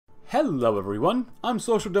Hello everyone, I'm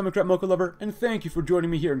Social Democrat Mocha Lover, and thank you for joining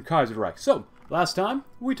me here in Kaiserreich. So, last time,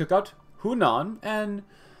 we took out Hunan and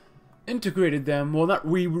integrated them. Well,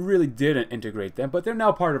 we really didn't integrate them, but they're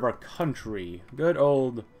now part of our country. Good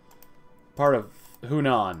old part of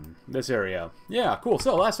Hunan, this area. Yeah, cool.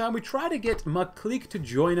 So, last time we tried to get my clique to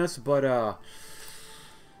join us, but,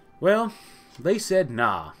 well, they said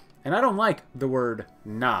nah. And I don't like the word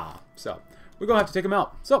nah, so we're going to have to take them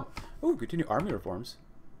out. So, ooh, continue army reforms.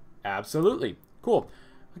 Absolutely. Cool.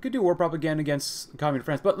 I could do war propaganda against communist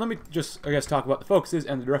France, but let me just, I guess, talk about the focuses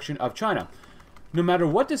and the direction of China. No matter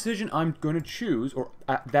what decision I'm going to choose, or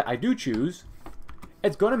that I do choose,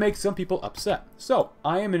 it's going to make some people upset. So,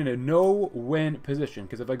 I am in a no-win position,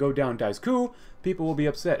 because if I go down Dai's coup, people will be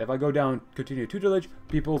upset. If I go down continue tutelage,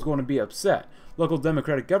 people's going to be upset. Local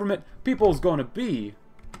democratic government, people's going to be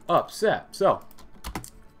upset. So,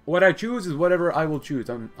 what I choose is whatever I will choose.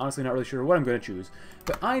 I'm honestly not really sure what I'm going to choose.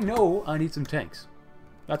 But I know I need some tanks.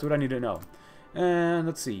 That's what I need to know. And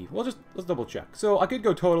let's see. Well, let's double check. So I could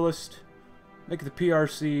go totalist, make it the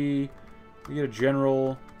PRC, we get a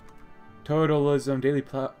general, totalism, daily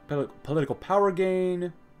political power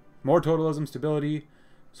gain, more totalism, stability,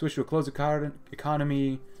 switch to a closed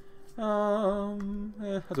economy.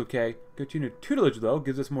 That's okay. Continue tutelage though,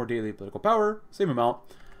 gives us more daily political power, same amount.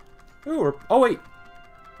 Ooh, oh wait.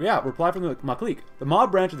 Yeah, reply from my clique. The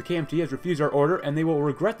mob branch of the KMT has refused our order, and they will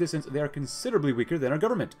regret this since they are considerably weaker than our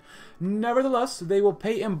government. Nevertheless, they will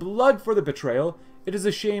pay in blood for the betrayal. It is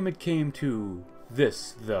a shame it came to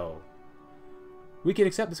this, though. We can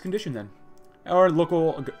accept this condition, then. Our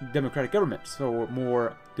local democratic government, so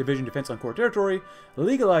more division defense on core territory,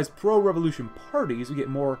 legalize pro-revolution parties, we get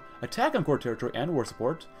more attack on core territory and war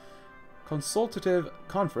support, consultative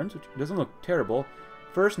conference, which doesn't look terrible,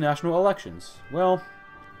 first national elections. Well,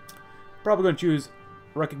 probably going to choose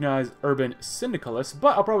recognize urban syndicalists,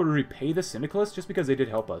 but I'll probably repay the syndicalists just because they did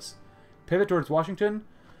help us. Pivot towards Washington.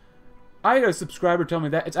 I had a subscriber tell me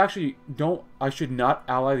that it's actually I should not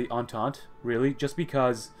ally the Entente, really, just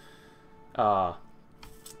because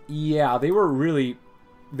yeah, they were really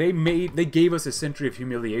they gave us a century of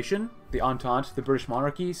humiliation, the Entente, the British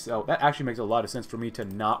monarchy, so that actually makes a lot of sense for me to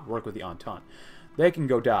not work with the Entente. They can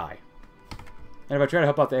go die. And if I try to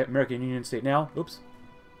help out the American Union state now, oops,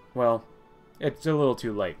 well, it's a little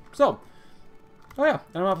too late. So, oh yeah,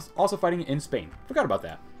 and I'm also fighting in Spain. Forgot about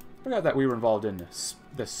that. Forgot that we were involved in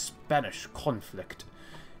the Spanish conflict.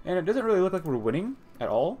 And it doesn't really look like we're winning at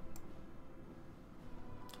all.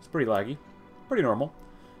 It's pretty laggy. Pretty normal.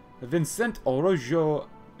 Vincent Orojo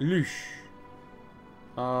Luche.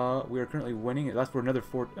 We are currently winning. It lasts for another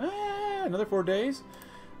 4 days.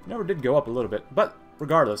 Never did go up a little bit. But,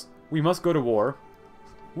 regardless, we must go to war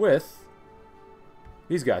with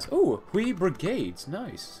these guys. Ooh, Hui Brigades.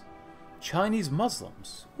 Nice. Chinese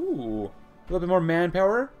Muslims. Ooh. A little bit more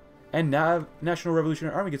manpower. And National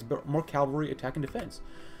Revolutionary Army gets more cavalry, attack, and defense.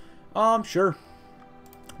 Sure.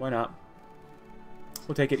 Why not?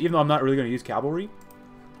 We'll take it, even though I'm not really going to use cavalry.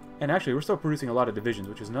 And actually, we're still producing a lot of divisions,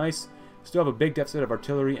 which is nice. Still have a big deficit of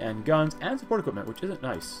artillery and guns and support equipment, which isn't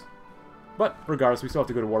nice. But, regardless, we still have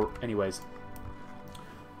to go to war anyways.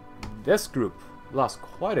 This group lost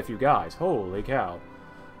quite a few guys. Holy cow.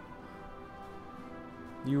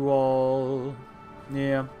 You all,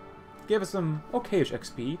 yeah, gave us some okayish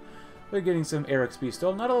XP. They're getting some air XP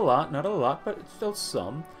still. Not a lot, but it's still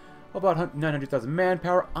some. About 900,000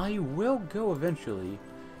 manpower. I will go eventually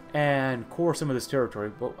and core some of this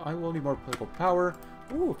territory, but I will need more political power.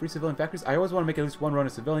 Ooh, free civilian factories. I always want to make at least one run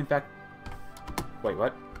of civilian Wait,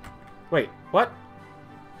 what? Wait, what?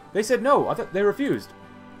 They said no. I thought they refused.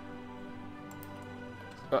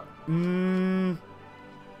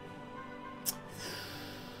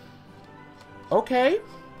 Okay.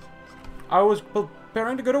 I was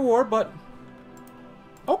preparing to go to war, but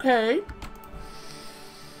okay.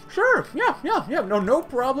 Sure. Yeah. No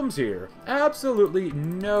problems here. Absolutely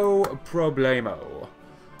no problemo.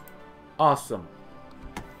 Awesome.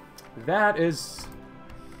 That is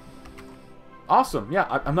awesome.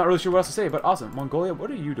 Yeah, I'm not really sure what else to say, but awesome. Mongolia, what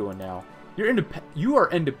are you doing now? You are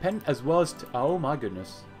independent as well as oh my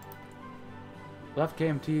goodness. Left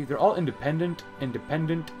KMT, they're all independent.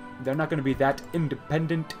 They're not going to be that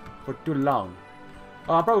independent for too long.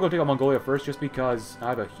 I'm probably going to take out Mongolia first, just because I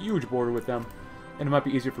have a huge border with them, and it might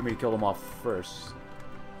be easier for me to kill them off first.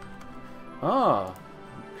 Ah,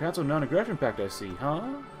 cancel non-aggression pact, I see, huh?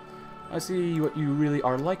 I see what you really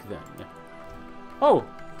are like, then. Oh,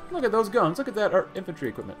 look at those guns. Look at that infantry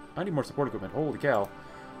equipment. I need more support equipment. Holy cow.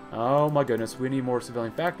 Oh my goodness, we need more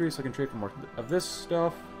civilian factories so I can trade for more of this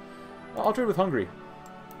stuff. I'll trade with Hungary.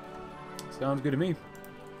 Sounds good to me.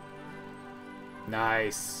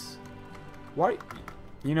 Nice. Why?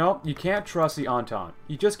 You know, you can't trust the Entente.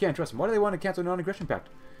 You just can't trust them. Why do they want to cancel a non-aggression pact?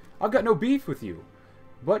 I've got no beef with you.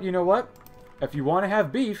 But you know what? If you want to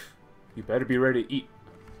have beef, you better be ready to eat.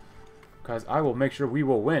 Because I will make sure we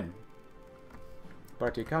will win.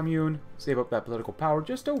 Party Commune. Save up that political power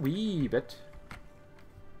just a wee bit.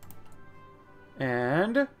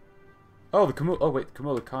 And... oh, the Kamul... oh, wait. The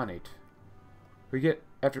Kamula Khanate. We get,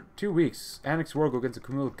 after 2 weeks, annex war against the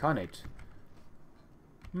Kamula Khanate.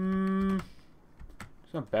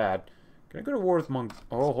 It's not bad. Can I go to war with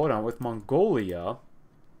oh, hold on. With Mongolia.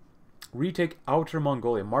 Retake Outer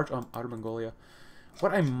Mongolia. March on Outer Mongolia.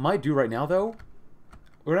 What I might do right now, though...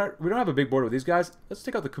 we don't have a big border with these guys. Let's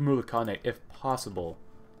take out the Kamula Khanate, if possible.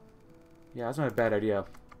 Yeah, that's not a bad idea.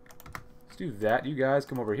 Let's do that. You guys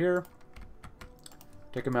come over here.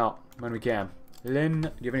 Take them out when we can. Lin,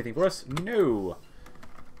 do you have anything for us? No.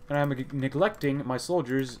 And I'm neglecting my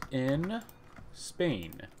soldiers in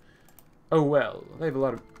Spain. Oh well, they have a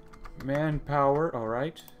lot of manpower.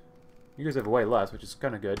 Alright. You guys have way less, which is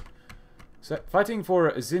kind of good. So, fighting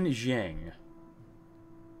for Xinjiang.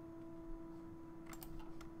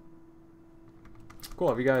 Cool,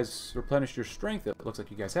 have you guys replenished your strength? It looks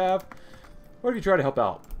like you guys have. What if you try to help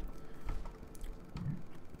out?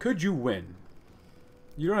 Could you win?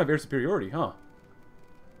 You don't have air superiority, huh?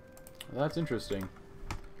 Well, that's interesting.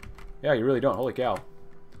 Yeah, you really don't. Holy cow.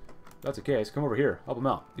 If that's the case, come over here. Help them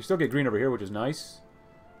out. You still get green over here, which is nice.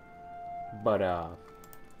 But,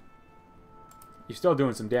 you're still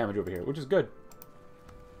doing some damage over here, which is good.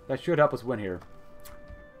 That should help us win here.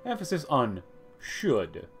 Emphasis on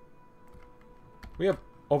should. We have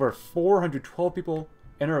over 412 people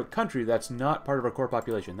in our country that's not part of our core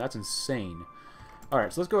population. That's insane.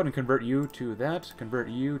 Alright, so let's go ahead and convert you to that. Convert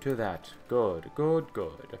you to that. Good, good,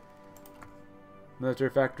 good. Military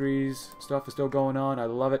factories. Stuff is still going on. I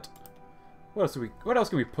love it. What else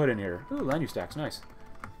can we put in here? Ooh, land use tax. Nice.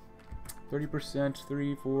 30%.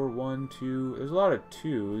 3, 4, 1, 2. There's a lot of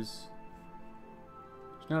 2s.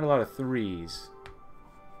 There's not a lot of 3s.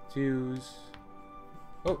 2s.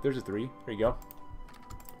 Oh, there's a 3. There you go.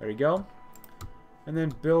 There you go. And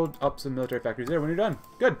then build up some military factories there when you're done.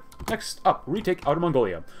 Good. Next up, retake Outer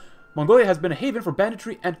Mongolia. Mongolia has been a haven for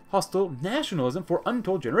banditry and hostile nationalism for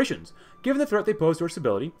untold generations. Given the threat they pose to our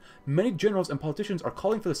stability, many generals and politicians are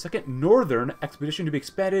calling for the second northern expedition to be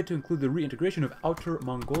expanded to include the reintegration of Outer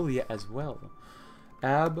Mongolia as well.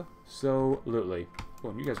 Absolutely.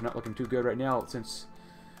 Oh, you guys are not looking too good right now since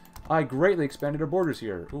I greatly expanded our borders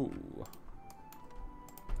here. Ooh.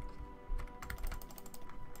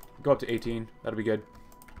 Go up to 18. That'll be good.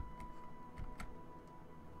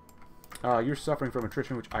 You're suffering from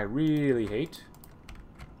attrition, which I really hate.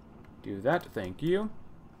 Do that. Thank you.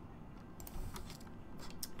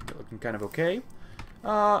 You're looking kind of okay.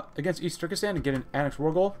 Against East Turkestan and get an annex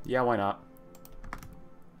war goal? Yeah, why not?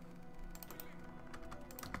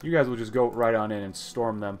 You guys will just go right on in and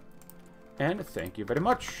storm them. And thank you very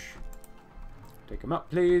much. Take them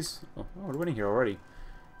out, please. Oh, we're winning here already.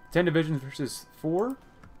 10 divisions versus 4.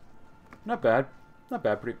 Not bad. Not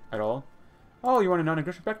bad at all. Oh, you want a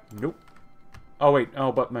non-aggression pact? Nope. Oh, wait.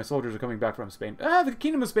 Oh, but my soldiers are coming back from Spain. The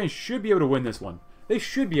Kingdom of Spain should be able to win this one. They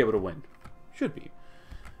should be able to win. Should be.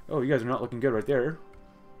 Oh, you guys are not looking good right there.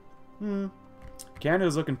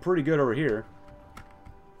 Canada's looking pretty good over here.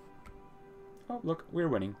 Oh, look. We're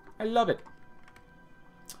winning. I love it.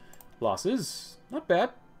 Losses. Not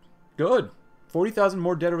bad. Good. 40,000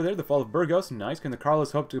 more dead over there. The fall of Burgos. Nice. Can the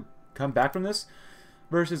Carlists hope to come back from this?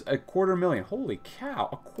 Versus 250,000. Holy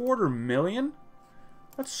cow. 250,000?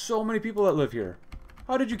 That's so many people that live here.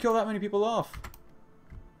 How did you kill that many people off?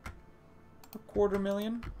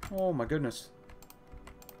 250,000? Oh my goodness.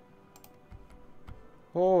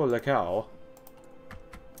 Holy cow.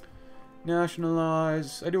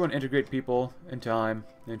 Nationalize. I do want to integrate people in time.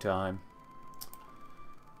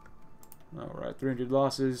 Alright, 300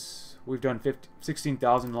 losses. We've done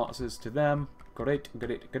 16,000 losses to them. Great.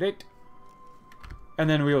 And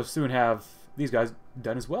then we will soon have these guys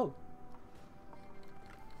done as well.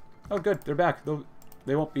 Oh, good. They're back.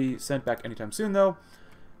 They won't be sent back anytime soon, though.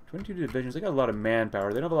 22 divisions. They got a lot of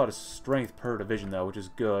manpower. They don't have a lot of strength per division, though, which is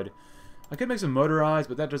good. I could make some motorized,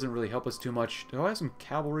 but that doesn't really help us too much. Do I have some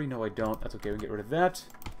cavalry? No, I don't. That's okay. We can get rid of that.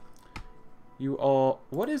 You all...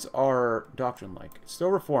 What is our doctrine like? It's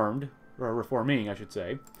still reformed. Or reforming, I should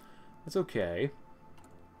say. That's okay.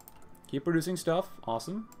 Keep producing stuff.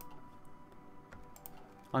 Awesome.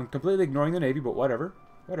 I'm completely ignoring the Navy, but whatever.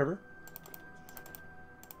 Whatever.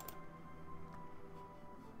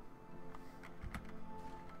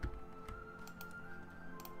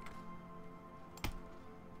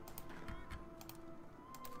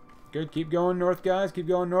 Good. Keep going north, guys. Keep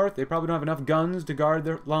going north. They probably don't have enough guns to guard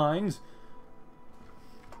their lines.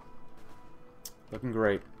 Looking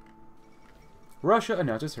great. Russia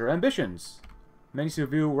announces her ambitions. Many still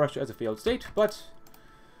view Russia as a failed state, but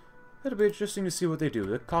it'll be interesting to see what they do.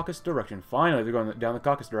 The Caucasus direction. Finally, they're going down the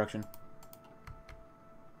Caucasus direction.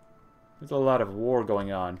 There's a lot of war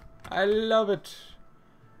going on. I love it.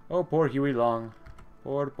 Oh, poor Huey Long.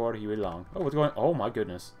 Poor Huey Long. Oh, what's going on? Oh, my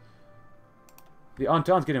goodness. The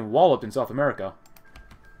Entente's getting walloped in South America.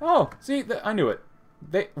 Oh, see, I knew it.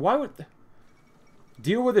 Why would...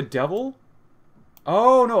 Deal with the devil?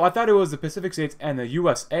 Oh, no, I thought it was the Pacific States and the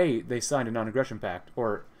USA. They signed a non-aggression pact.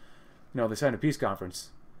 Or, no, they signed a peace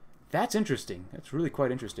conference. That's interesting. That's really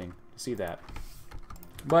quite interesting to see that.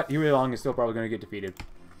 But Huey Long is still probably going to get defeated.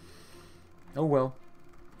 Oh, well.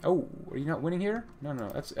 Oh, are you not winning here? No, no,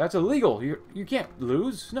 that's illegal. You can't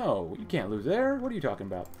lose. No, you can't lose there. What are you talking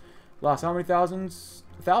about? Lost how many thousands?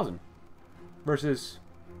 1,000. Versus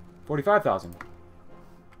 45,000.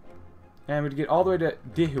 And we'd get all the way to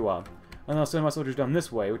Dihua. And I'll send my soldiers down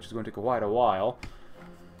this way, which is going to take quite a while.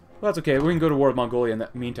 Well, that's okay. We can go to war with Mongolia in the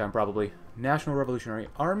meantime, probably. National Revolutionary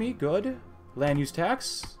Army, good. Land use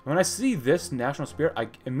tax. When I see this national spirit, I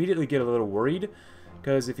immediately get a little worried.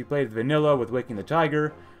 Because if you played vanilla with Waking the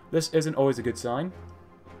Tiger, this isn't always a good sign.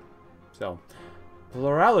 So,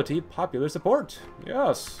 plurality, popular support.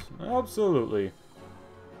 Yes, absolutely.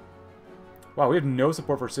 Wow, we have no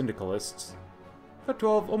support for syndicalists. Got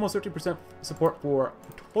 12, almost 13% support for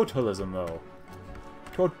totalism, though.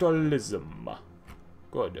 Totalism.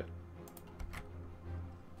 Good.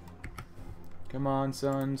 Come on,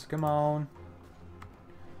 sons. Come on.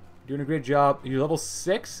 Doing a great job. You're level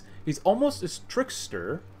 6? He's almost a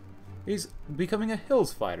trickster. He's becoming a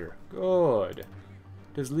hills fighter. Good.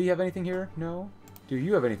 Does Lee have anything here? No. Do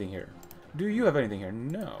you have anything here? Do you have anything here?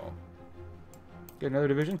 No. Get another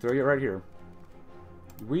division? Throw you right here.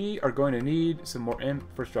 We are going to need some more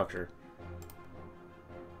infrastructure.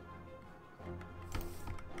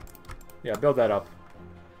 Yeah, build that up.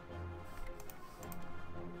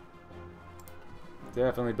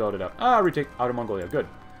 Definitely build it up. Ah, retake Outer Mongolia. Good.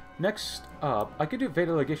 Next up, I could do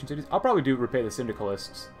Fatal Legation Cities. I'll probably do repay the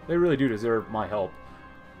Syndicalists. They really do deserve my help.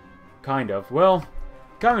 Kind of. Well,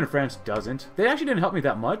 Coming to France doesn't. They actually didn't help me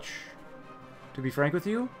that much, to be frank with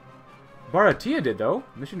you. Bharatiya did, though.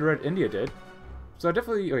 Mission to Red India did. So I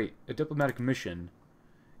definitely... Wait, a diplomatic mission.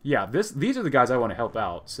 Yeah, these are the guys I want to help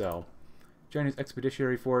out, so... Chinese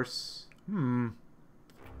Expeditionary Force. What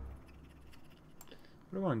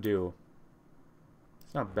do I want to do?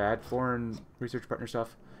 It's not bad. Foreign research partner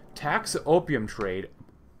stuff. Tax opium trade.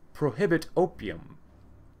 Prohibit opium.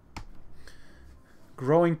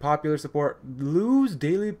 Growing popular support. Lose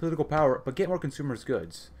daily political power, but get more consumers'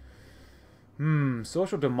 goods.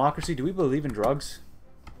 Social democracy. Do we believe in drugs?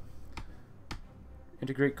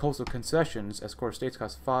 Integrate coastal concessions as core states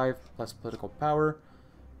cost 5 plus political power.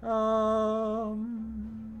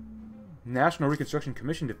 National Reconstruction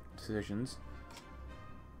Commission decisions.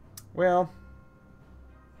 Well,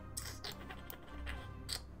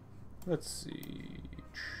 let's see.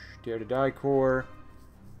 Dare to Die Corps.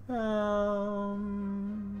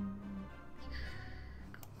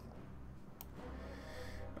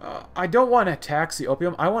 I don't want to tax the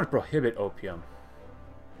opium. I want to prohibit opium.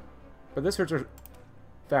 But this hurts our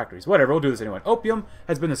factories. Whatever, we'll do this anyway. Opium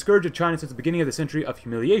has been the scourge of China since the beginning of the century of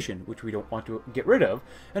humiliation, which we don't want to get rid of,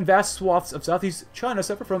 and vast swaths of southeast China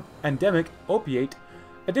suffer from endemic opiate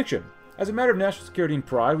addiction. As a matter of national security and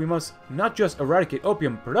pride, we must not just eradicate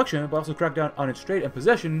opium production, but also crack down on its trade and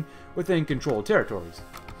possession within controlled territories.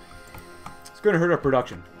 It's going to hurt our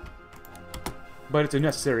production, but it's a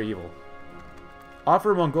necessary evil.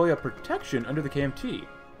 Offer Mongolia protection under the KMT,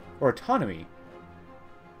 or autonomy.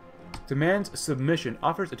 Demands submission,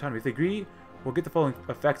 offers autonomy. If they agree, we'll get the following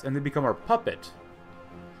effects and they become our puppet.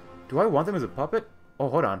 Do I want them as a puppet? Oh,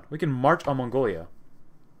 hold on. We can march on Mongolia.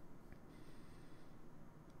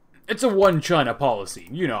 It's a one China policy.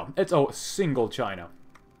 You know, it's a single China.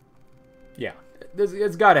 Yeah,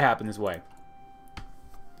 it's got to happen this way.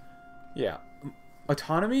 Yeah.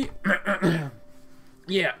 Autonomy?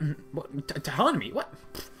 Yeah. Autonomy? What?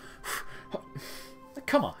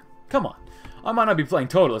 Come on. Come on. I might not be playing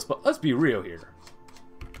Totalist, but let's be real here.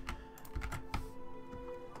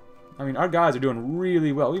 I mean, our guys are doing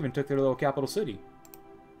really well. We even took their little capital city.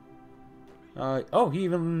 Oh, he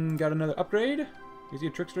even got another upgrade? Is he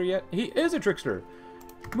a trickster yet? He is a trickster!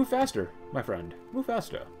 Move faster, my friend. Move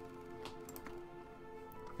faster.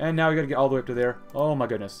 And now we gotta get all the way up to there. Oh my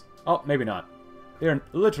goodness. Oh, maybe not. They're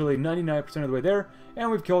literally 99% of the way there,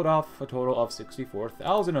 and we've killed off a total of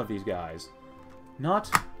 64,000 of these guys.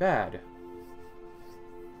 Not bad.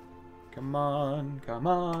 Come on, come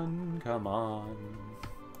on, come on.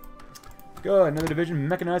 Good, another division,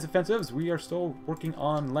 mechanized offensives. We are still working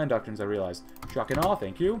on land doctrines, I realize. Shock and awe,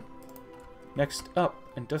 thank you. Next up,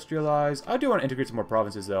 industrialize. I do want to integrate some more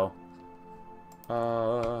provinces, though.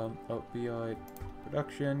 Opioid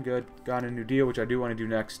production, good. Got a new deal, which I do want to do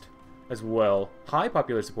next as well. High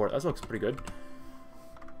popular support, that looks pretty good.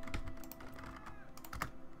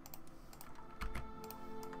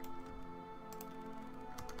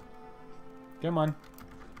 Come on.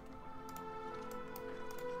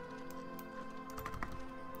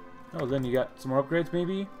 Oh, then you got some more upgrades,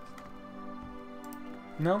 maybe?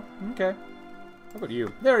 No? Okay. How about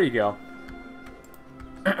you? There you go.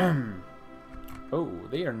 Oh,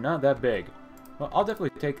 they are not that big. Well, I'll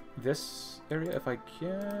definitely take this area if I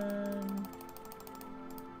can.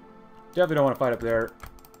 Definitely don't want to fight up there.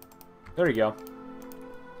 There you go.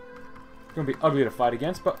 It's going to be ugly to fight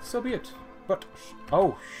against, but so be it. But,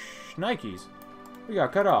 oh, Nikes. We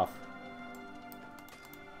got cut off.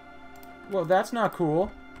 Well, that's not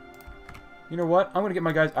cool. You know what? I'm going to get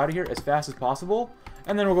my guys out of here as fast as possible,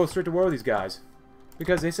 and then we'll go straight to war with these guys.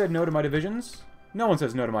 Because they said no to my divisions. No one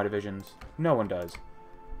says no to my divisions. No one does.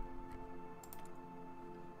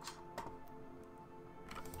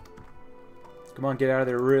 Come on, get out of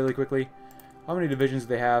there really quickly. How many divisions do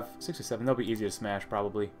they have? 6 or 7. They'll be easy to smash,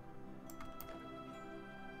 probably.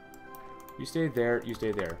 You stay there. You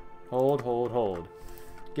stay there. Hold, hold, hold.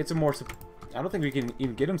 Get some more... I don't think we can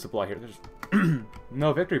even get him supply here. There's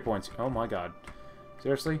no victory points. Oh my god.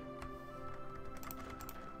 Seriously?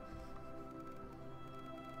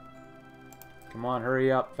 Come on,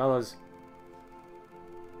 hurry up, fellas.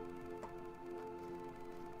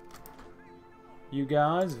 You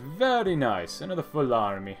guys, very nice. Another full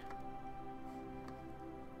army.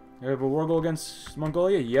 We have a war goal against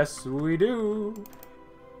Mongolia? Yes, we do.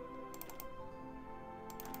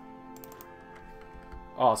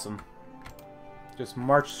 Awesome. Just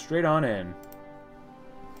march straight on in.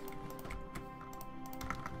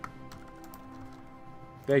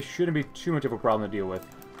 They shouldn't be too much of a problem to deal with.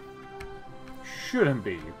 Shouldn't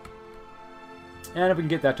be. And if we can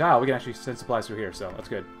get that tile, we can actually send supplies through here, so that's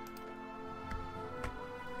good.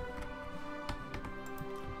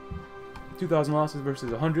 2,000 losses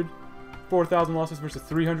versus 100. 4,000 losses versus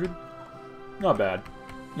 300. Not bad.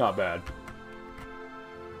 Not bad.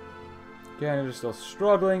 Canada's still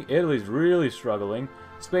struggling. Italy's really struggling.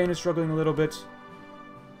 Spain is struggling a little bit.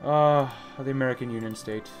 The American Union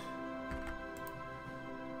state.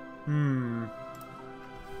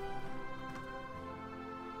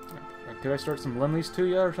 Could I start some lend-lease to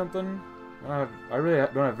you or something? I really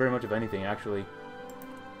don't have very much of anything, actually.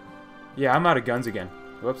 Yeah, I'm out of guns again.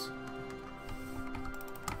 Whoops.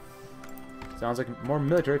 Sounds like more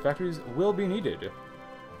military factories will be needed.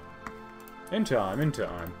 In time, in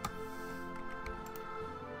time.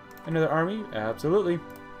 Another army? Absolutely.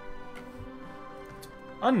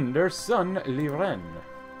 Under Sun Liren.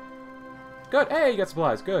 Good. Hey, you got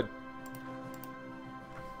supplies. Good.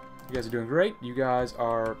 You guys are doing great. You guys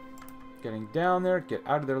are getting down there. Get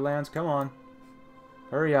out of their lands. Come on.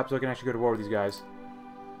 Hurry up so I can actually go to war with these guys.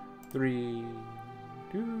 3,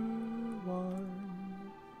 2, 1.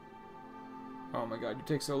 Oh my god, you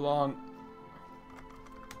take so long.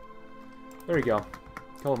 There you go.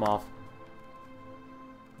 Kill them off.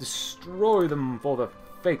 Destroy them for the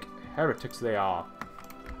fake heretics they are.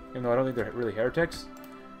 Even though I don't think they're really heretics.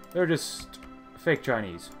 They're just fake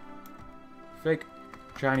Chinese. Fake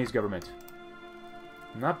Chinese government.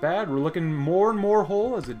 Not bad. We're looking more and more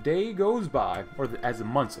whole as the day goes by. Or as the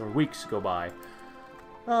months or weeks go by.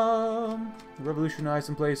 Revolutionize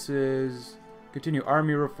some places. Continue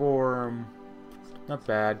army reform. Not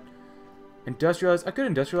bad. Industrialize. I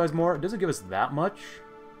could industrialize more. It doesn't give us that much.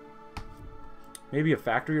 Maybe a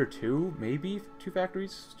factory or two. Maybe 2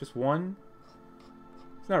 factories. Just 1.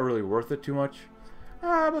 It's not really worth it too much.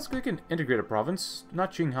 Let's we can integrate a province.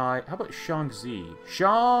 Not Qinghai. How about Shaanxi?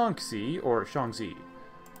 Shaanxi or Shaanxi?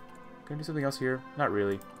 Can I do something else here? Not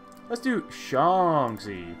really. Let's do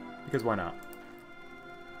Shaanxi. Because why not?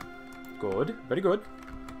 Good. Very good.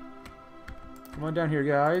 Come on down here,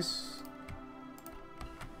 guys.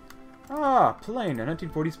 Plane. A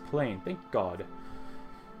 1940s plane. Thank God.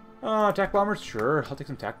 Attack bombers? Sure. I'll take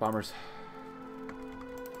some attack bombers.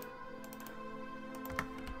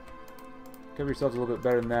 Cover yourselves a little bit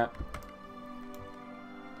better than that.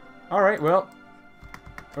 Alright, well.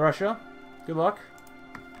 Russia. Good luck.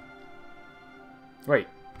 Wait.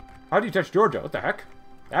 How do you touch Georgia? What the heck?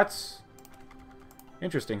 That's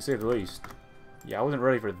interesting, to say the least. Yeah, I wasn't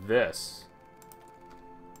ready for this.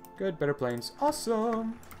 Good, better planes.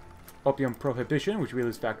 Awesome! opium prohibition, which we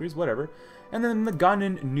lose factories, whatever. And then the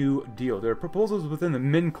Gannan New Deal. There are proposals within the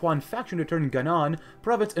Minquan faction to turn Gannan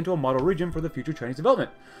province into a model region for the future Chinese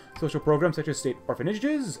development. Social programs such as state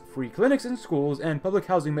orphanages, free clinics and schools, and public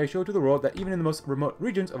housing may show to the world that even in the most remote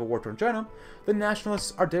regions of a war-torn China, the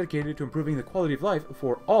nationalists are dedicated to improving the quality of life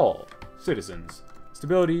for all citizens.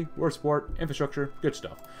 Stability, war support, infrastructure, good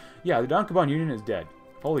stuff. Yeah, the Donkaban Union is dead.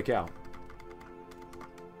 Holy cow.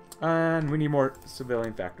 And we need more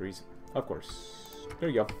civilian factories. Of course. There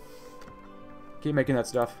you go. Keep making that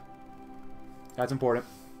stuff. That's important.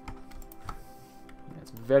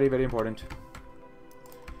 That's very, very important.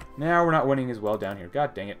 Now we're not winning as well down here.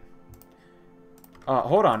 God dang it.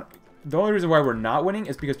 Hold on. The only reason why we're not winning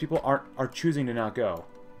is because people are choosing to not go.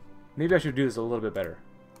 Maybe I should do this a little bit better.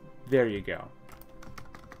 There you go.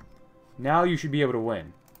 Now you should be able to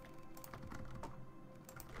win.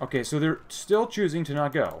 Okay, so they're still choosing to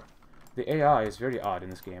not go. The AI is very odd in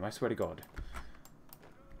this game, I swear to God.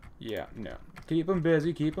 Yeah, no. Keep them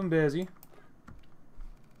busy, keep them busy.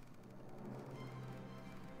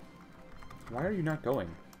 Why are you not going?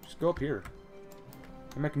 Just go up here.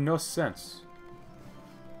 It makes no sense.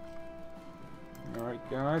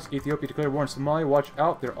 Alright, guys. Ethiopia declared war on Somalia. Watch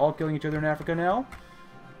out. They're all killing each other in Africa now.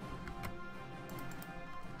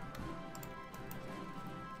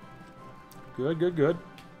 Good, good, good.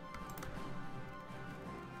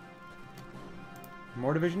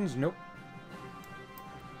 More divisions? Nope.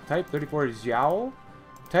 Type 34 is Yao.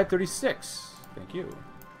 Type 36. Thank you.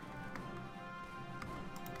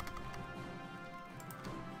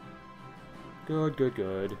 Good, good,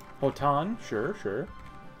 good. Hotan? Sure, sure.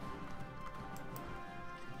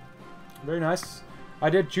 Very nice. I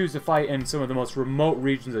did choose to fight in some of the most remote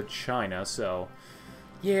regions of China, so...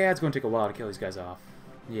 yeah, it's going to take a while to kill these guys off.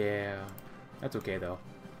 Yeah. That's okay, though.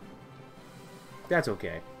 That's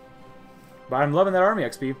okay. But I'm loving that army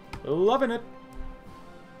XP. Loving it.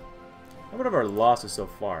 What are our losses so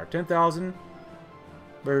far? 10,000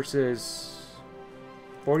 versus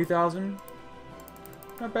 40,000.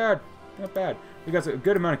 Not bad. Not bad. We got a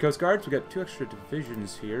good amount of Coast Guards. We got 2 extra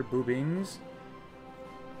divisions here. Boobings.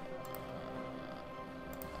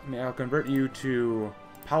 I'll convert you to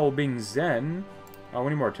Powell Bing Zen. Oh, we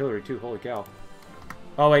need more artillery too. Holy cow.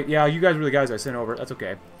 Oh wait, yeah, you guys were the guys I sent over. That's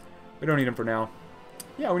okay. We don't need them for now.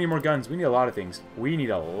 Yeah, we need more guns. We need a lot of things. We need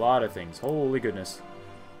a lot of things. Holy goodness.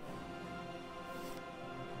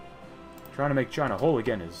 Trying to make China whole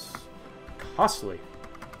again is costly.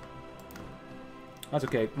 That's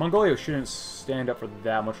okay. Mongolia shouldn't stand up for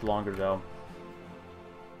that much longer, though.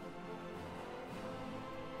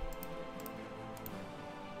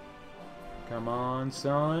 Come on,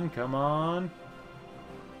 son. Come on.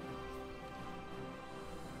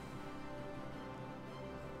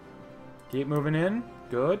 Keep moving in.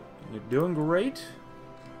 Good. You're doing great.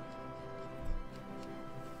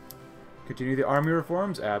 Continue the army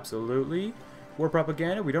reforms. Absolutely. War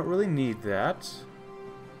propaganda. We don't really need that.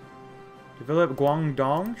 Develop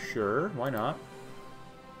Guangdong. Sure. Why not?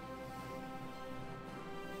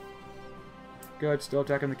 Good. Still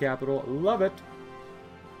attacking the capital. Love it.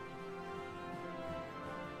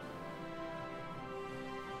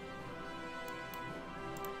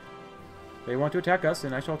 They want to attack us,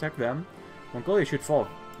 and I shall attack them. Mongolia should fall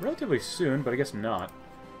relatively soon, but I guess not.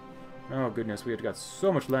 Oh goodness, we have got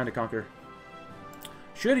so much land to conquer.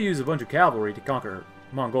 Should have used a bunch of cavalry to conquer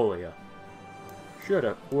Mongolia.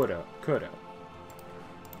 Shoulda, woulda, coulda.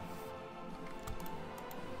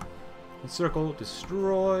 Encircle,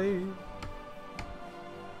 destroy.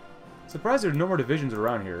 Surprised there's no more divisions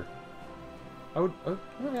around here. I'm a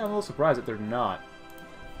little surprised that they're not.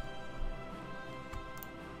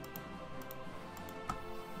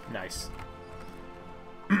 Nice.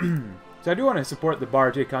 So I do want to support the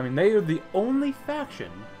Bharati economy. They are the only faction,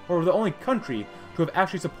 or the only country, to have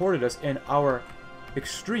actually supported us in our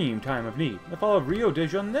extreme time of need. The fall of Rio de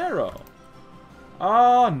Janeiro.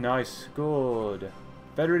 Ah, nice. Good.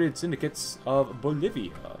 Federated Syndicates of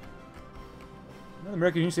Bolivia. The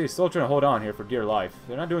American Union State is still trying to hold on here for dear life.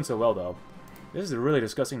 They're not doing so well, though. This is really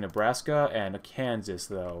disgusting. Nebraska and Kansas,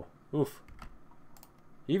 though. Oof.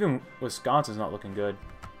 Even Wisconsin's not looking good.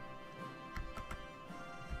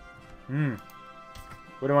 Wouldn't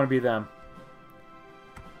want to be them.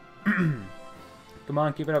 Come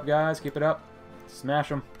on, keep it up, guys. Keep it up. Smash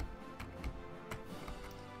them.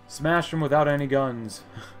 Smash them without any guns.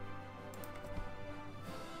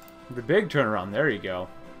 The big turnaround. There you go.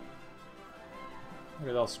 Look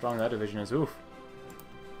at how strong that division is. Oof.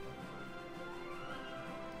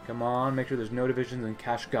 Come on, make sure there's no divisions in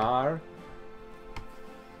Kashgar.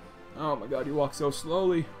 Oh my god, you walk so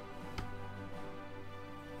slowly.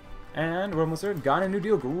 And we're almost there. Got a new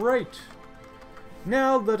deal. Great.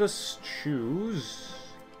 Now let us choose...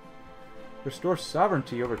 Restore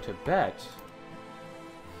sovereignty over Tibet.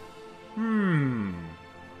 I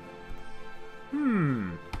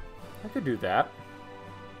could do that.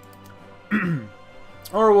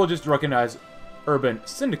 Or we'll just recognize urban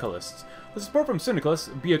syndicalists. The support from syndicalists,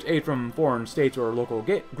 be it aid from foreign states or local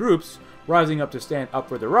groups, rising up to stand up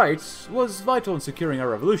for their rights, was vital in securing our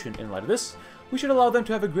revolution. In light of this, we should allow them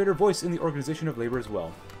to have a greater voice in the organization of labor as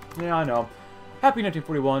well. Yeah, I know. Happy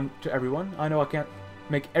 1941 to everyone. I know I can't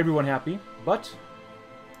make everyone happy, but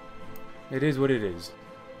it is what it is.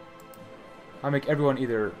 I make everyone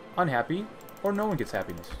either unhappy or no one gets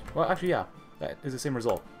happiness. Well, actually, yeah, that is the same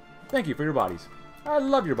result. Thank you for your bodies. I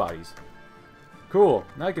love your bodies. Cool.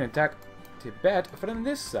 Now I can attack Tibet from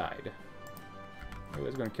this side. Oh,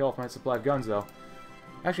 it's going to kill off my supply of guns, though.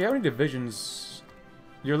 Actually, how many divisions?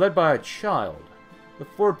 You're led by a child. The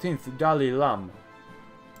 14th Dalai Lama.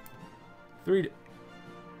 3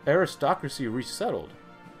 aristocracy resettled.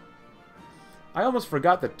 I almost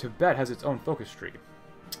forgot that Tibet has its own focus tree.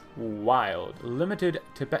 Wild. Limited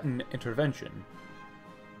Tibetan intervention.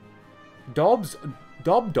 Dobbs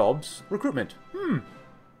recruitment.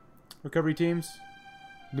 Recovery teams.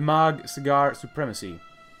 Damag Cigar supremacy.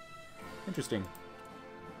 Interesting.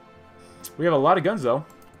 We have a lot of guns, though.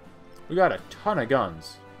 We got a ton of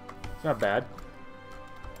guns. It's not bad.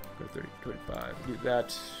 Go to 30, 25. Do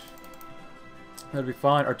that. That'll be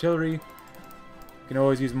fine. Artillery. Can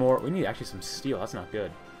always use more. We need actually some steel. That's not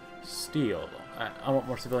good. Steel. I want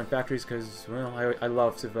more civilian factories because, well, I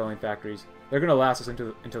love civilian factories. They're going to last us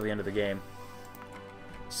until the end of the game.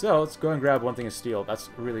 So, let's go and grab one thing of steel. That's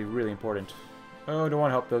really, really important. Oh, don't want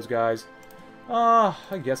to help those guys. I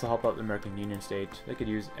guess I'll help out the American Union State. They could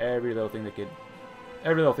use every little thing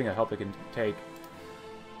every little thing of help they can take.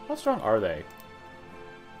 How strong are they?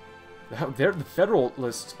 The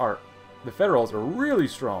Federalists are... The Federals are really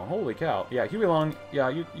strong. Holy cow. Yeah, Huey Long, yeah,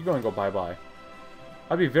 you're going to go bye-bye.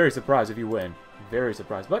 I'd be very surprised if you win. Very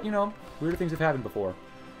surprised. But, you know, weirder things have happened before.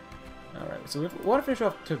 Alright, so we want to finish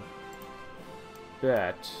off Tibet.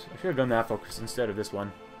 I should have done that focus instead of this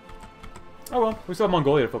one. Oh well, we still have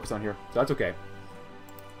Mongolia to focus on here, so that's okay.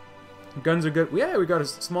 Guns are good. Yeah, we got a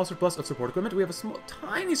small surplus of support equipment. We have a small,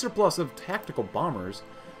 tiny surplus of tactical bombers.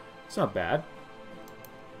 It's not bad.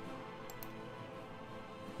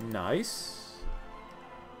 Nice.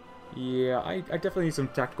 Yeah, I definitely need some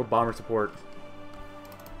tactical bomber support.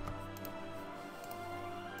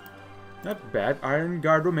 Not bad. Iron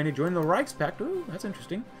Guard Romania joined the Reichspakt. Ooh, that's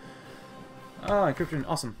interesting. Encryption,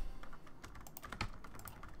 awesome.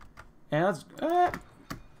 And let's...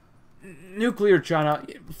 nuclear China.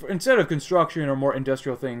 Instead of construction or more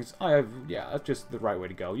industrial things, yeah, that's just the right way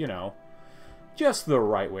to go, you know. Just the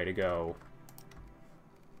right way to go.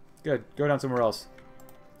 Good. Go down somewhere else.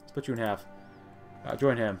 Split you in half.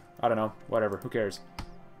 Join him. I don't know. Whatever. Who cares?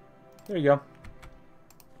 There you go.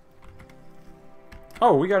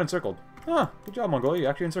 Oh, we got encircled. Huh. Good job, Mongolia. You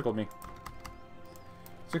actually encircled me.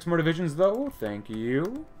 6 more divisions, though. Thank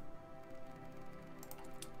you.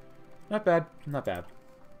 Not bad. Not bad.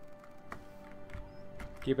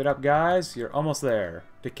 Keep it up, guys. You're almost there.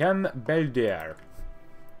 Dekem Belder.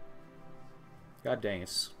 God dang,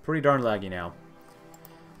 it's pretty darn laggy now.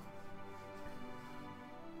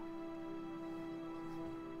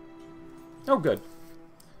 Oh, good.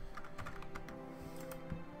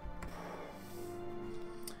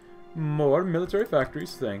 More military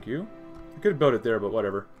factories, thank you. I could have built it there, but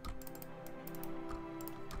whatever.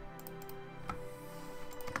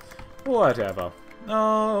 Whatever.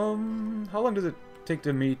 How long does it take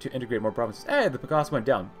me to integrate more provinces? Hey, the cost went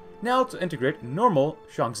down. Now to integrate normal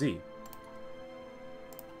Shaanxi.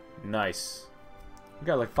 Nice. We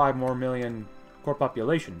got like 5 more million core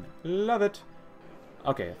population. Love it.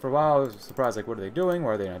 Okay, for a while I was surprised, like, what are they doing?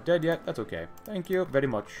 Why are they not dead yet? That's okay. Thank you very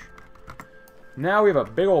much. Now we have a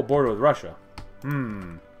big old border with Russia. It's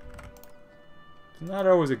not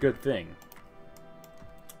always a good thing.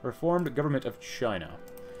 Reformed government of China.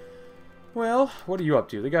 Well, what are you up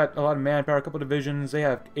to? They got a lot of manpower, a couple divisions. They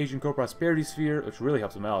have Asian Co-Prosperity Sphere, which really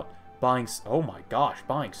helps them out. Buying... Oh my gosh,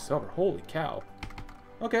 buying silver. Holy cow.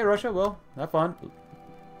 Okay, Russia, well, have fun.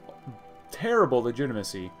 Terrible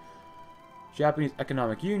legitimacy. Japanese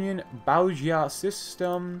Economic Union. Baojia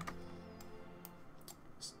system.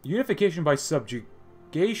 Unification by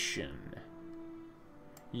subjugation.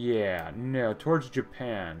 Yeah, no, towards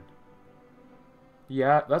Japan.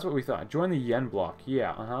 Yeah, that's what we thought. Join the yen bloc.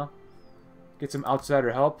 Yeah, Get some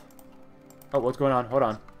outsider help. Oh, what's going on? Hold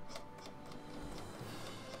on.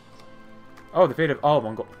 Oh, the fate of... Oh,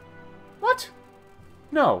 Mongol... What?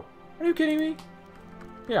 No. Are you kidding me?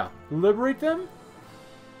 Yeah, liberate them?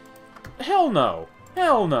 Hell no!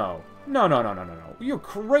 Hell no! No, no, no, no, no, no. You're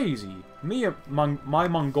crazy. Me and my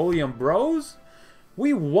Mongolian bros?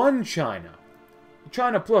 We won China.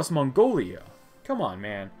 China plus Mongolia. Come on,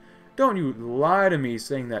 man. Don't you lie to me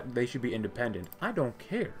saying that they should be independent. I don't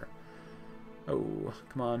care. Oh,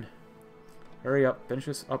 come on. Hurry up. Finish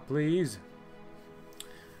this up, please.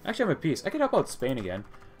 Actually, I'm at peace. I could help out Spain again.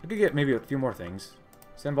 I could get maybe a few more things.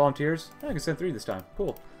 Send volunteers? Yeah, I can send 3 this time.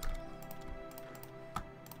 Cool.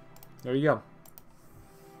 There you go.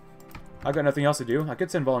 I've got nothing else to do. I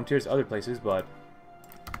could send volunteers to other places, but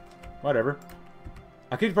whatever.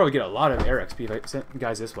 I could probably get a lot of air XP if I sent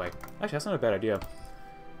guys this way. Actually, that's not a bad idea.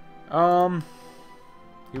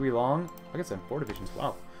 Huey Long? I could send 4 divisions.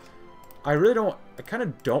 Wow. I really don't... I kind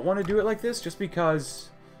of don't want to do it like this, just because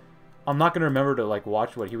I'm not going to remember to, like,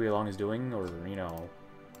 watch what Huey Long is doing, or, you know,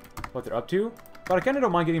 what they're up to. But I kind of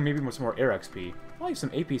don't mind getting maybe some more air XP. I like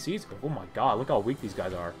some APCs. Oh my god, look how weak these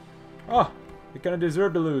guys are. Oh, they kind of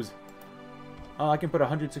deserve to lose. I can put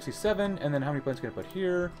 167, and then how many planes can I put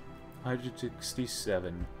here?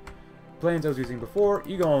 167. Planes I was using before.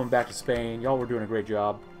 You going back to Spain. Y'all were doing a great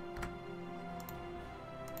job.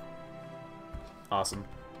 Awesome.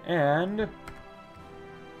 And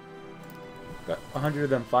got 100 of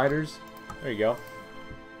them fighters. There you go.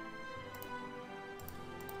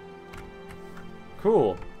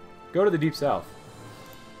 Cool. Go to the Deep South.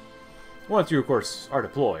 Once you, of course, are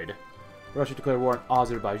deployed. Russia declared war on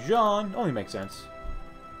Azerbaijan. Only makes sense.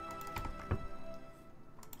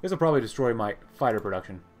 This will probably destroy my fighter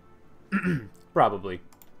production. Probably.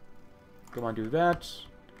 Come on, do that.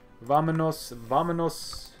 Vamonos,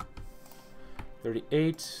 vamonos.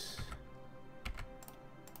 38.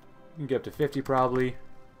 You can get up to 50 probably.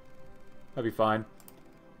 That'd be fine.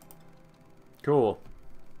 Cool.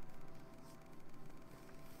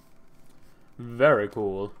 Very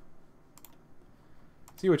cool.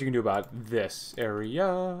 See what you can do about this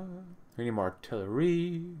area. We need more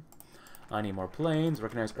artillery. I need more planes.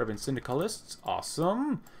 Recognize urban syndicalists.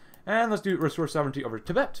 Awesome. And let's do restore sovereignty over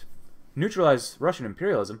Tibet. Neutralize Russian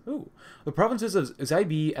imperialism. Ooh. The provinces of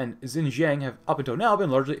Xiabi and Xinjiang have up until now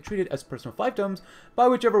been largely treated as personal fiefdoms by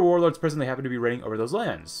whichever warlords presently happen to be reigning over those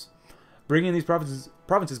lands. Bringing these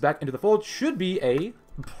provinces back into the fold should be a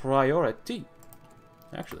priority.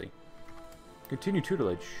 Actually. Continue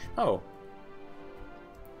tutelage. Oh.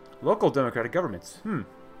 Local democratic governments.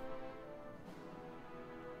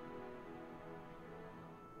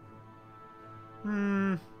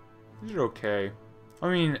 These are okay. I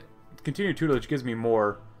mean, continued tutelage gives me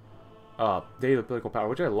more daily political power,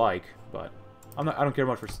 which I like, but I don't care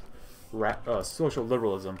much for social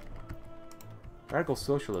liberalism. Radical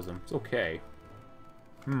socialism. It's okay.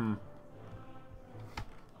 Oh,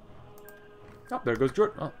 there goes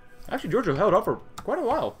Georgia. Oh, actually, Georgia held up for quite a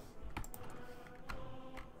while.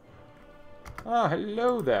 Ah,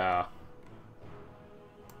 hello there.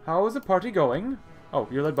 How is the party going? Oh,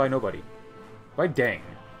 you're led by nobody. By Deng.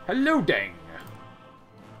 Hello, Deng.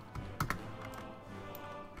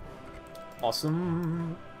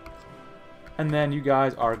 Awesome. And then you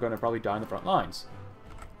guys are going to probably die in the front lines.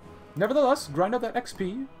 Nevertheless, grind out that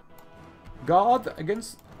XP. Guard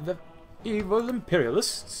against the evil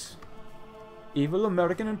imperialists. Evil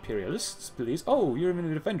American imperialists, please. Oh, you're even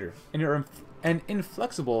a defender. And you're an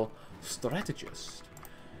inflexible strategist.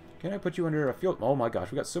 Can I put you under a field... Oh my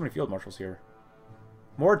gosh, we got so many field marshals here.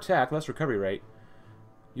 More attack, less recovery rate.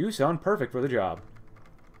 You sound perfect for the job.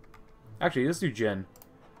 Actually, let's do Jin.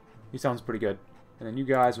 He sounds pretty good. And then you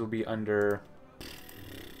guys will be under...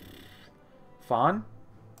 Fawn?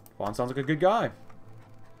 Fawn sounds like a good guy.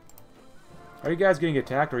 Are you guys getting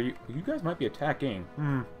attacked, or you guys might be attacking?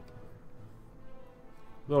 A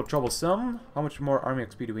little troublesome. How much more army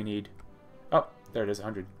XP do we need? Oh, there it is,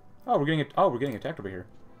 100. Oh, we're getting attacked over here.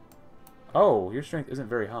 Oh, your strength isn't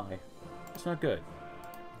very high. That's not good.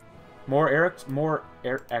 More air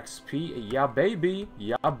XP. Yeah, baby.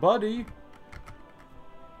 Yeah, buddy.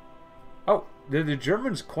 Oh, the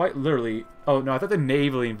Germans quite literally... Oh, no, I thought they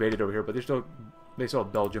navally invaded over here, but they still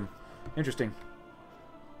have Belgium. Interesting.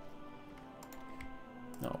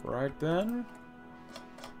 Alright, then.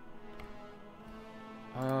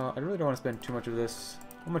 I really don't want to spend too much of this.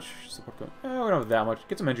 How much support going? We don't have that much.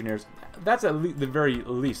 Get some engineers. That's at the very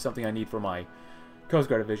least something I need for my Coast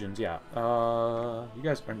Guard divisions, yeah. You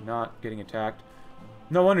guys are not getting attacked.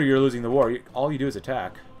 No wonder you're losing the war. All you do is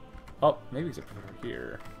attack. Oh, maybe except for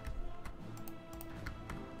here.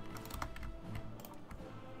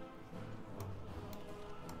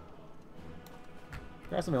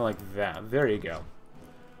 Try something like that. There you go.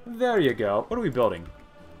 There you go. What are we building?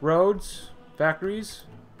 Roads? Factories?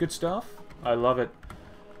 Good stuff? I love it.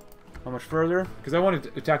 How much further? Because I wanted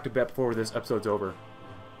to attack Tibet before this episode's over.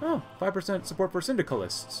 Oh, 5% support for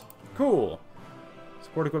syndicalists. Cool.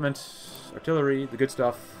 Support equipment, artillery, the good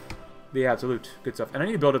stuff. The absolute good stuff. And I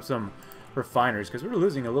need to build up some refineries, because we're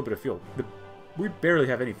losing a little bit of fuel. We barely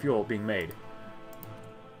have any fuel being made.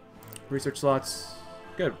 Research slots.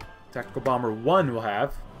 Good. Tactical Bomber 1 we'll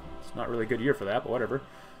have. It's not really a good year for that, but whatever.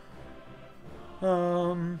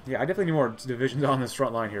 Yeah, I definitely need more divisions on this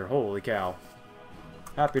front line here. Holy cow.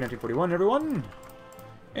 Happy 1941, everyone!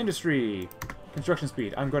 Industry. Construction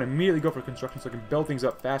speed. I'm going to immediately go for construction so I can build things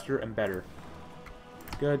up faster and better.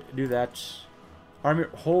 Good. Do that. Army...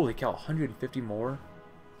 Holy cow, 150 more?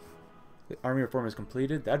 The army reform is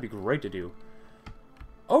completed? That'd be great to do.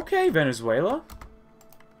 Okay, Venezuela.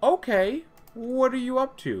 Okay. What are you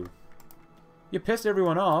up to? You pissed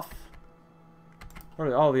everyone off.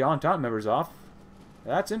 Or all the Entente members off.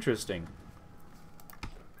 That's interesting.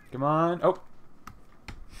 Come on. Oh.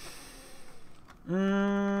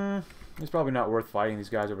 It's probably not worth fighting these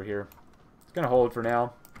guys over here. It's gonna hold for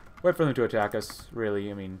now. Wait for them to attack us, really.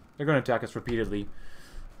 I mean, they're gonna attack us repeatedly.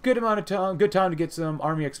 Good amount of time, good time to get some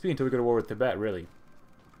army XP until we go to war with Tibet, really.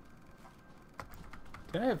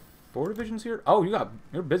 Can I have 4 divisions here? Oh,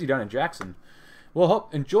 you're busy down in Jackson. Well,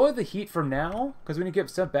 enjoy the heat for now, because when you get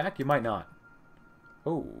sent back, you might not.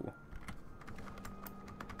 Oh.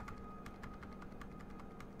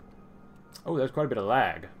 Oh, there's quite a bit of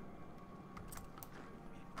lag.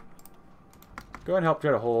 Go ahead and help try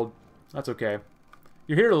to hold. That's okay.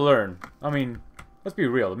 You're here to learn. I mean, let's be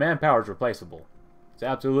real. The manpower is replaceable. It's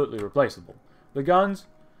absolutely replaceable. The guns?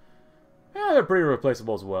 Yeah, they're pretty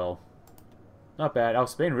replaceable as well. Not bad. Oh,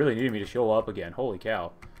 Spain really needed me to show up again. Holy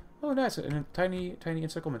cow. Oh, nice. A tiny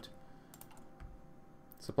encirclement.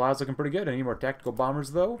 Supplies looking pretty good. I need more tactical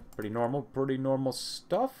bombers, though. Pretty normal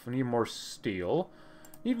stuff. I need more steel.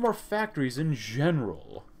 Need more factories in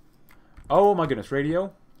general. Oh my goodness,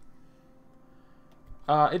 radio?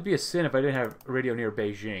 It'd be a sin if I didn't have a radio near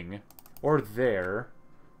Beijing. Or there.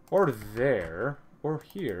 Or there. Or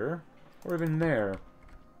here. Or even there.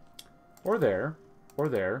 Or there. Or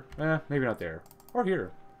there. Maybe not there. Or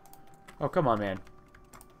here. Oh, come on, man.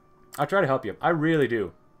 I'll try to help you. I really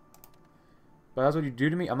do. But that's what you do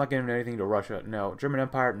to me? I'm not giving anything to Russia. No. German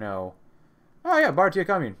Empire? No. Oh, yeah. Bharatiya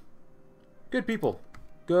Commune. Good people.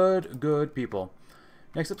 Good people.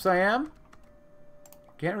 Next up, Siam.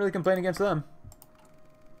 Can't really complain against them.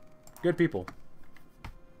 Good people.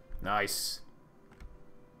 Nice.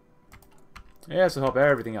 Yeah, this will help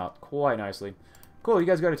everything out quite nicely. Cool, you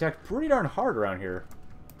guys got attacked pretty darn hard around here.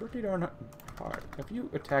 Pretty darn hard. If you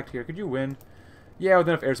attacked here, could you win? Yeah, with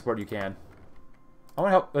enough air support you can. I want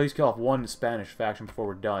to help at least kill off one Spanish faction before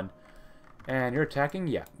we're done. And you're attacking?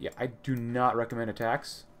 Yeah. I do not recommend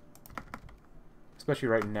attacks. Especially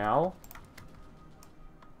right now.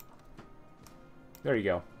 There you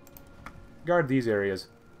go. Guard these areas.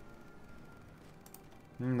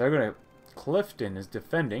 They're gonna... Clifton is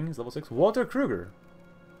defending. He's level 6. Walter Kruger.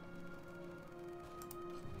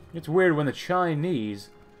 It's weird when the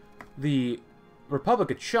Chinese... The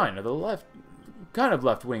Republic of China, the kind of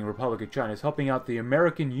left-wing Republic of China, is helping out the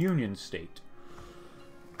American Union state.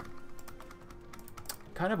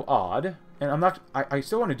 Kind of odd. And I'm not... I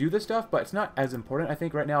still want to do this stuff, but it's not as important, I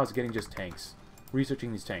think, right now as getting just tanks.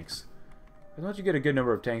 Researching these tanks. Because once you get a good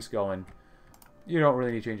number of tanks going, you don't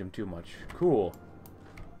really need to change them too much. Cool.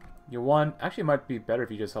 You won. Actually, it might be better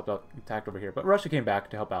if you just helped out, attacked over here. But Russia came back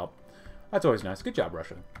to help out. That's always nice. Good job,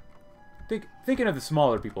 Russia. Thinking of the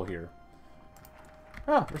smaller people here.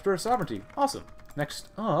 Ah, restore sovereignty. Awesome. Next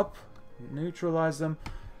up, neutralize them.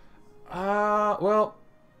 Well,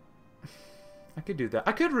 I could do that.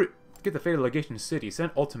 I could get the Fatal Legation City,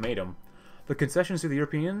 send ultimatum. The concessions to the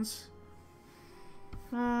Europeans.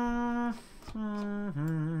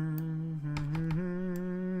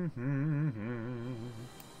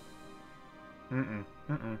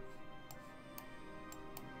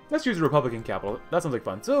 Let's choose a Republican capital. That sounds like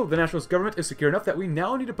fun. So, the nationalist government is secure enough that we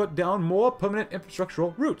now need to put down more permanent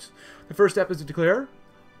infrastructural roots. The first step is to declare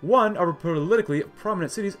one of our politically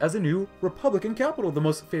prominent cities as a new Republican capital. The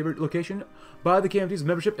most favored location by the KMT's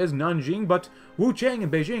membership is Nanjing, but Wuchang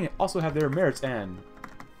and Beijing also have their merits and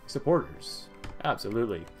supporters.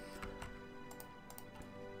 Absolutely.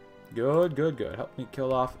 Good. Help me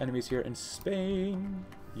kill off enemies here in Spain.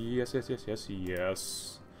 Yes.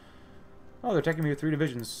 Oh, they're attacking me with 3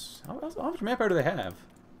 divisions. How much manpower do they have?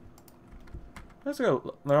 Let's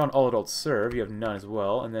go. They're on all adults serve. You have none as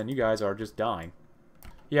well. And then you guys are just dying.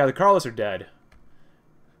 Yeah, the Carlists are dead.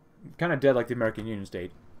 Kind of dead like the American Union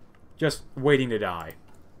state. Just waiting to die.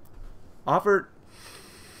 Offered...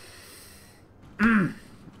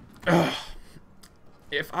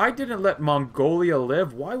 If I didn't let Mongolia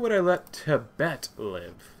live, why would I let Tibet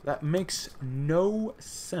live? That makes no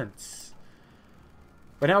sense.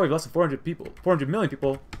 But now we have less than 400 people, 400 million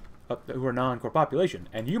people who are non-core population.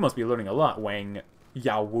 And you must be learning a lot, Wang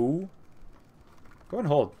Yawu. Go and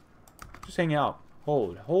hold. Just hang out.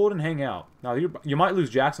 Hold. Hold and hang out. Now, you might lose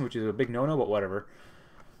Jackson, which is a big no-no, but whatever.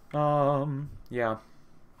 Yeah.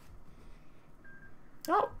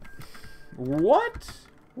 Oh. What?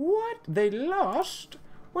 What? They lost?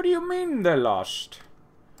 What do you mean they lost?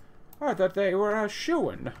 I thought they were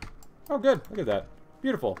shooing. Oh, good. Look at that.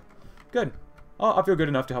 Beautiful. Good. Oh, I feel good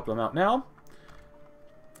enough to help them out. Now,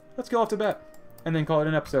 let's go off to Tibet. And then call it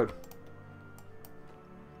an episode.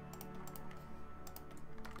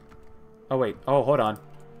 Oh, wait. Oh, hold on.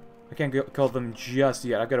 I can't call them just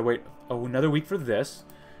yet. I've got to wait another week for this.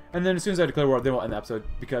 And then as soon as I declare war, then we'll end the episode.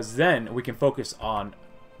 Because then we can focus on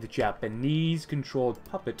the Japanese-controlled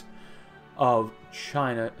puppet of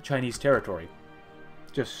Chinese territory.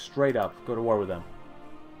 Just straight up go to war with them.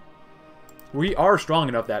 We are strong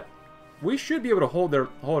enough that we should be able to hold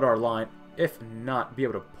our line, if not be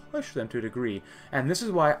able to push them to a degree. And this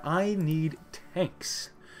is why I need tanks.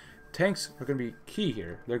 Tanks are going to be key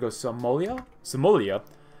here. There goes Somalia.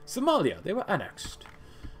 Somalia. They were annexed.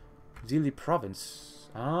 Zili province.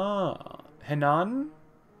 Ah. Henan.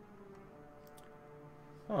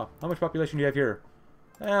 Oh, how much population do you have here?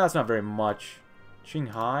 That's not very much.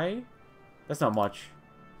 Qinghai? That's not much.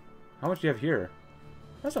 How much do you have here?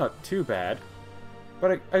 That's not too bad.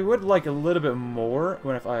 But I would like a little bit more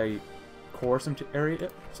when if I core some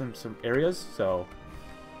areas, so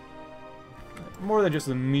more than just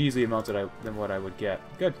the measly amounts than what I would get.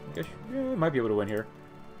 Good. Yeah, I might be able to win here.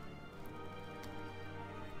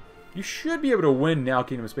 You should be able to win now,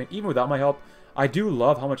 Kingdom of Spain, even without my help. I do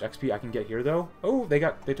love how much XP I can get here, though. Oh, they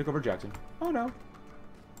took over Jackson. Oh no.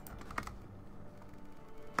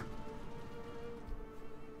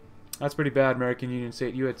 That's pretty bad, American Union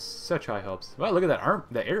State. You had such high hopes. Wow, look at that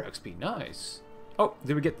the air XP. Nice. Oh,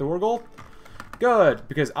 did we get the war goal? Good,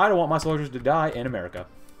 because I don't want my soldiers to die in America.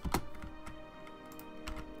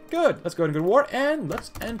 Good. Let's go ahead and go to war, and let's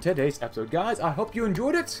end today's episode, guys. I hope you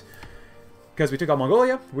enjoyed it. Because we took out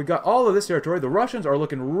Mongolia, we got all of this territory. The Russians are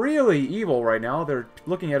looking really evil right now. They're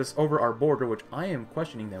looking at us over our border, which I am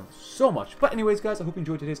questioning them so much. But anyways, guys, I hope you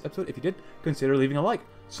enjoyed today's episode. If you did, consider leaving a like.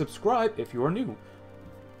 Subscribe if you are new.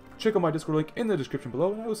 Check out my Discord link in the description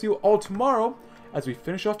below, and I will see you all tomorrow as we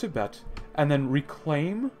finish off Tibet and then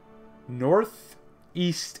reclaim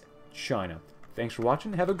northeast China. Thanks for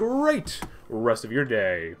watching. Have a great rest of your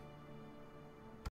day.